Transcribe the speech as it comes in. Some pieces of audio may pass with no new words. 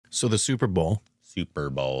So the Super Bowl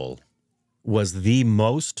was the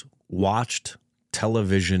most watched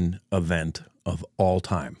television event of all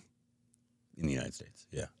time. In the United States,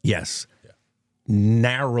 yeah. Yes. Yeah.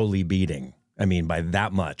 Narrowly beating, I mean, by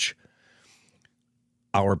that much,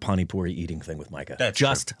 our Pani Puri eating thing with Micah. That's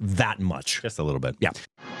just true. that much. Just a little bit. Yeah.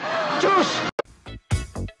 Juice!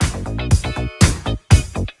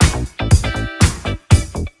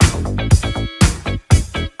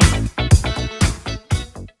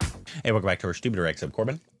 Hey, welcome back to our Stupid or X. I'm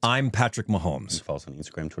Corbin. I'm Patrick Mahomes. And follow us on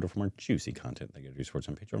Instagram, Twitter for more juicy content. They get to do sports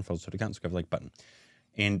on Patreon. Follow us on account. Subscribe, like button.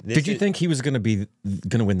 And did you think he was going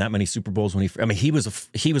to win that many Super Bowls when he? I mean, he was a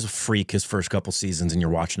freak his first couple seasons, and you're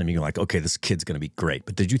watching him, and you're like, okay, this kid's going to be great.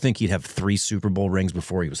 But did you think he'd have 3 Super Bowl rings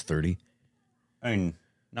before he was 30? I mean,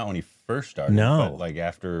 not when he first started. No, but like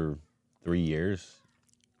after 3 years,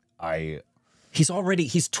 He's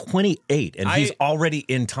 28, and he's already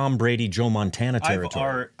in Tom Brady, Joe Montana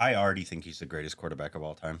territory. I already think he's the greatest quarterback of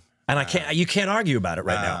all time, and you can't argue about it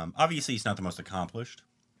right now. Obviously, he's not the most accomplished.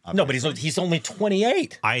 No, but he's only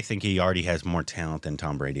 28. I think he already has more talent than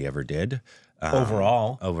Tom Brady ever did.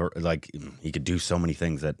 Overall. He could do so many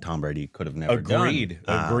things that Tom Brady could have never done.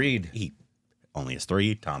 Agreed. He only has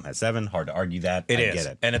 3. Tom has 7. Hard to argue that. I get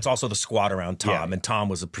it. And it's also the squad around Tom. Yeah. And Tom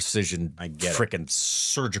was a precision, freaking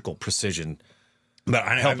surgical precision. But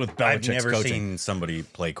helped with Belichick's I've never coaching. seen somebody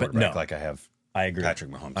play quarterback like I have. I agree.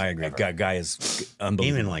 Patrick Mahomes. I agree. Guy is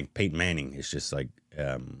unbelievable. Even like Peyton Manning is just like,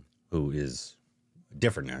 who is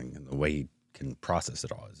different now, and the way he can process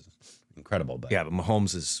it all is incredible. But yeah, but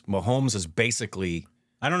Mahomes is basically,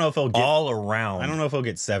 I don't know if he'll get all around. I don't know if he'll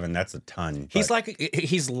get 7. That's a ton. He's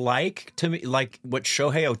like to me like what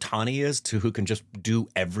Shohei Ohtani is to who can just do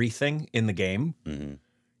everything in the game. Mm-hmm.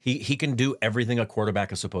 He can do everything a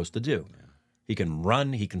quarterback is supposed to do. Yeah. He can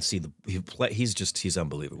run. He can see he's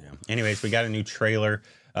unbelievable. Yeah. Anyways, we got a new trailer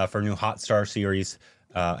for a new Hotstar series.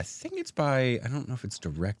 I think it's by, I don't know if it's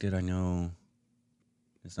directed. I know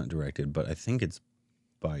it's not directed, but I think it's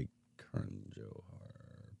by Karan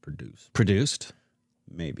Johar. Produced?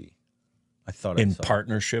 Maybe. I thought in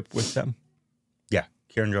partnership with them. Yeah,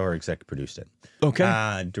 Karan Johar exec produced it.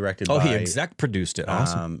 Okay. Directed by... he exec produced it.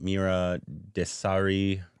 Awesome. Mira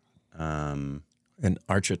Desari. And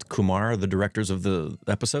Archit Kumar, the directors of the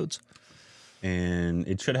episodes. And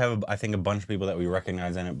it should have, I think, a bunch of people that we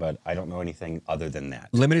recognize in it, but I don't know anything other than that.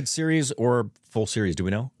 Limited series or full series, do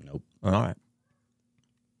we know? Nope. All right.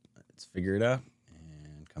 Let's figure it out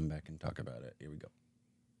and come back and talk about it. Here we go.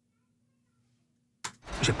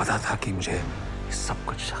 मुझे पता था कि मुझे सब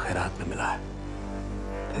कुछ खैरात में मिला है।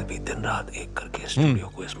 फिर भी दिन रात एक करके स्टूडियो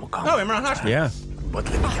को इस मुकाम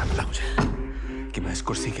बदले में क्या मिला मुझे कि मैं इस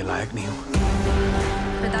कुर्सी के लायक नहीं हूँ।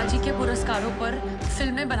 पिताजी के पुरस्कारों पर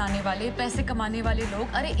फिल्में बनाने वाले, पैसे कमाने वाले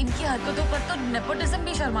लोग, अरे इनकी हरकतों पर तो नेपोटिज्म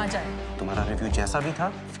भी शर्मा जाए। तुम्हारा रिव्यू जैसा भी था,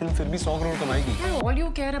 फिल्म फिर भी 100 crore कमाएगी। All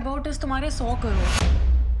you care about is तुम्हारे 100 करोड़।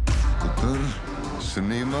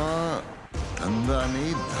 सिनेमा धंधा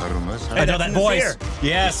नहीं धर्म है। I know that voice.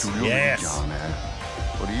 Yes.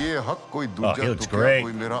 और ये हक कोई दूसरा तो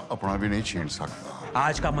कोई मेरा अपना भी नहीं छीन सकता।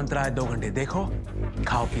 आज का मंत्र है 2 घंटे देखो,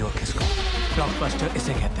 खाओ पियो किसको। ब्लॉकबस्टर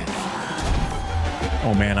इसे कहते हैं।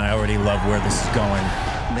 Oh man, I already love where this is going.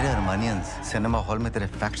 मेरे अरमानियंस सिनेमा हॉल में तेरे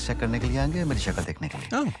फैक्ट्स चेक करने के लिए आएंगे, मेरी शक्ल देखने के लिए।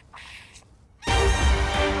 Don't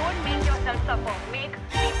make yourself suffer. Make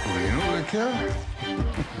Venu है क्या?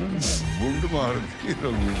 बुंड मार दी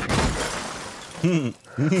रंग।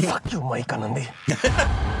 Fuck you, Mike Anandi.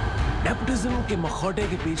 Nepotism के मखौटे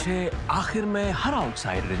के पीछे आखिर में हर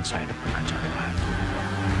आउटसाइडर इनसाइडर बनना चाहता है।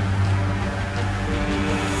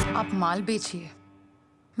 आप माल बेचिए,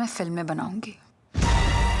 मैं फिल्में बनाऊंगी।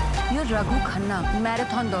 ये रघु खन्ना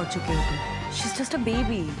मैराथन दौड़ चुके हो तुम। She's just a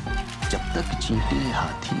baby. जब तक चींटी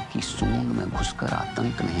हाथी की सूंड में घुसकर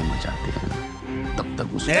आतंक नहीं मचाते हैं, तब तक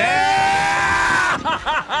उसे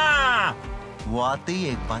वो आते ही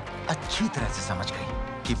एक बात अच्छी तरह से समझ गई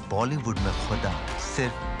कि बॉलीवुड में खुदा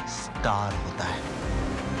सिर्फ स्टार होता है।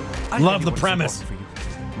 Love the premise.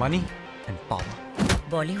 Money and power.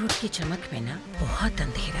 Bollywood की चमक में ना बहुत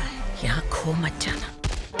अंधेरा है, यहाँ खो मत जाना।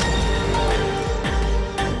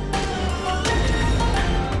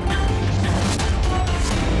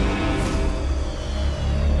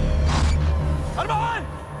 सलमान,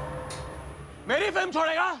 मेरी फिल्म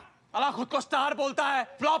छोड़ेगा? अला खुद को स्टार बोलता है,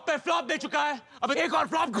 फ्लॉप पे फ्लॉप दे चुका है, अब एक और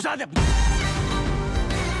फ्लॉप घुसा दे।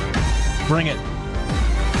 Bring it.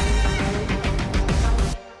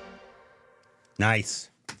 Nice.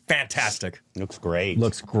 Fantastic. Looks great.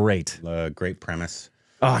 Looks great. Great premise.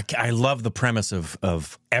 Oh, I love the premise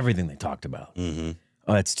of everything they talked about. Mm-hmm.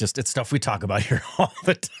 It's stuff we talk about here all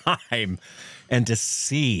the time. And to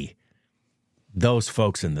see Those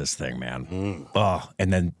folks in this thing, man. Oh,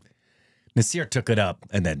 and then Nasir took it up,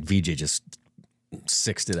 and then VJ just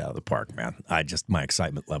sixed it out of the park, man. My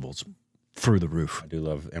excitement levels through the roof. I do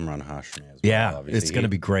love Imran Hashmi as well. Yeah, obviously. it's going to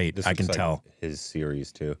be great. I can tell. His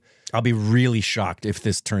series too. I'll be really shocked if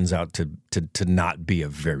this turns out to not be a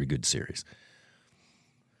very good series.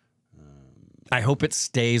 I hope it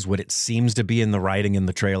stays what it seems to be in the writing in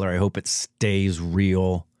the trailer. I hope it stays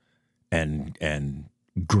real and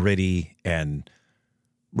gritty and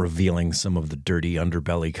revealing some of the dirty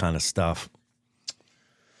underbelly kind of stuff.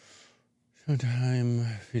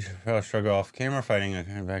 Showtime, feature struggle off camera fighting a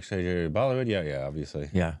kind of backstage Bollywood. Yeah, obviously.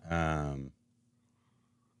 Yeah.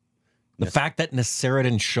 The fact that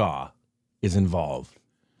Nasiruddin Shah is involved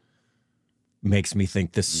makes me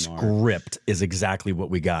think the script is exactly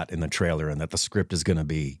what we got in the trailer, and that the script is going to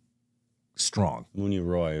be strong. Mooney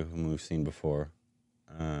Roy, whom we've seen before.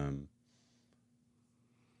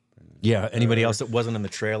 Yeah, anybody else that wasn't in the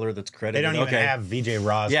trailer that's credited? They don't even have VJ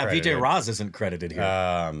Roz. Yeah, credited. VJ Roz isn't credited here.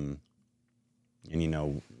 And you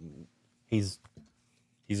know, this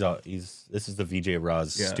is the VJ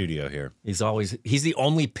Roz studio here. He's the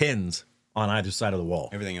only pins on either side of the wall.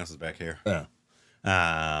 Everything else is back here. Yeah.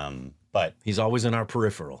 But he's always in our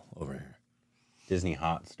peripheral over here. Disney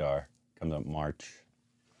Hotstar comes up March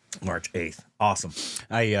 8th. Awesome.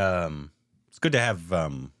 It's good to have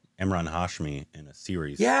Imran Hashmi in a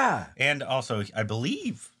series. Yeah. And also, I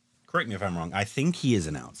believe, correct me if I'm wrong, I think he is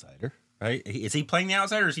an outsider, right? Is he playing the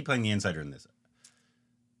outsider or is he playing the insider in this?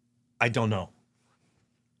 I don't know.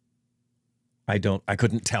 I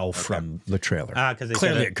couldn't tell from the trailer. Because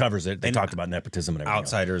clearly it covers it. They talked about nepotism and everything.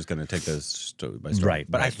 Outsider is going to take this story by story. Right.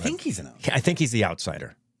 But I think he's an outsider. I think he's the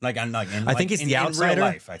outsider. I think he's the outsider. In real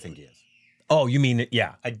life, I think he is. Oh, you mean,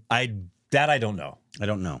 yeah. I don't know. I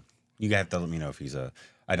don't know. You have to let me know if he's a...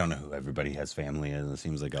 I don't know who everybody has family in. It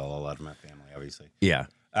seems like a lot of my family, obviously. Yeah.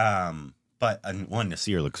 But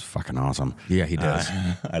Nasir looks fucking awesome. Yeah, he does.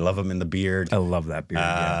 I love him in the beard. I love that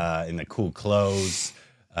beard. In the cool clothes.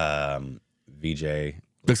 VJ.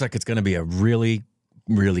 Looks like it's going to be a really,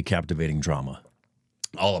 really captivating drama.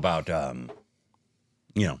 All about, and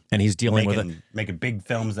he's dealing making big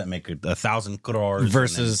films that make 1,000 crores.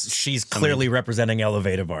 Versus she's clearly representing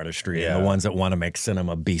elevative artistry and the ones that want to make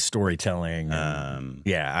cinema be storytelling.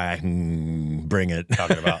 Bring it.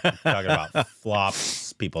 Talking about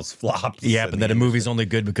flops, people's flops. Yeah, but that a movie's only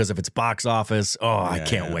good because of its box office. Oh, I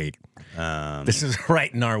can't wait. This is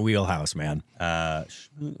right in our wheelhouse, man.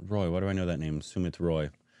 Roy, why do I know that name? Sumit Roy.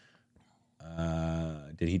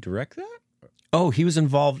 Did he direct that? Oh, he was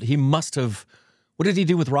involved. He must have. What did he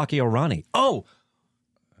do with Rocky Orani? Oh,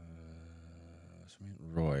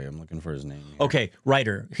 Roy. I'm looking for his name here. Okay,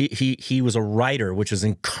 writer. He was a writer, which is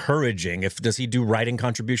encouraging. Does he do writing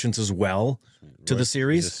contributions as well to the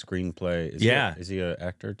series? He's a screenplay. Is he an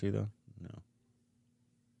actor too, though?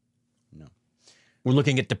 No. We're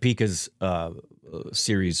looking at Topeka's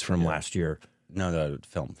series from last year. No, the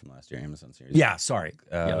film from last year, Amazon series. Yeah, sorry.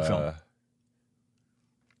 The film.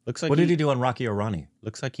 Looks like what did he do on Rocky Orani?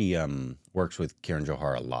 Looks like he works with Karan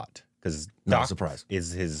Johar a lot because not a surprise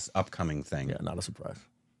is his upcoming thing. Yeah, not a surprise.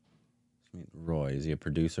 Roy, is he a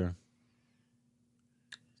producer?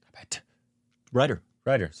 Stop it. Writer.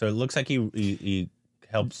 So it looks like he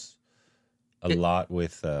helps a lot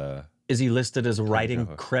with. Is he listed as a writing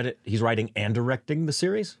credit? He's writing and directing the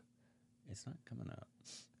series. It's not coming up.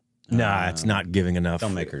 Nah, it's not giving enough.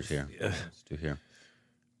 Filmmakers here. Let's do here.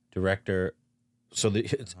 Director. So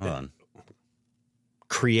hold on.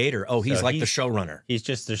 Creator. Oh, he's like the showrunner. He's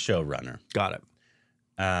just the showrunner. Got it.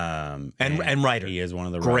 And writer. He is one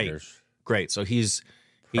of the writers. Great. So he's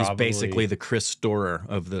basically the Chris Storer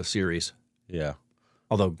of the series. Yeah.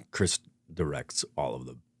 Although Chris directs all of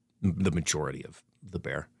the majority of The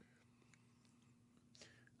Bear.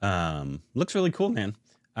 Looks really cool, man.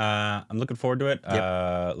 I'm looking forward to it.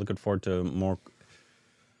 Yep. Looking forward to more.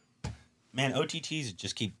 Man, OTTs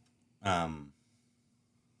just keep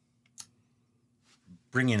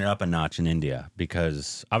bringing it up a notch in India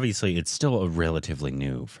because obviously it's still relatively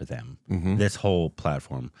new for them. Mm-hmm. This whole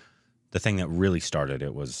platform, the thing that really started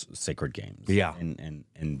it was Sacred Games. Yeah,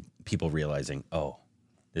 and people realizing, oh,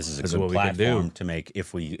 this is a good good platform to make.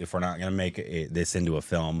 If we're not going to make this into a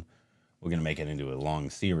film, we're going to make it into a long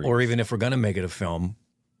series. Or even if we're going to make it a film,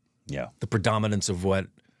 yeah, the predominance of what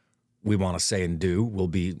we want to say and do will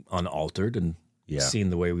be unaltered and seen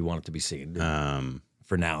the way we want it to be seen.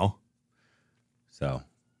 For now. So,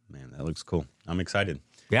 man, that looks cool. I'm excited.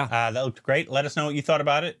 Yeah. That looked great. Let us know what you thought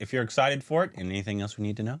about it. If you're excited for it and anything else we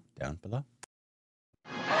need to know, down below.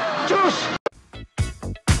 Juice!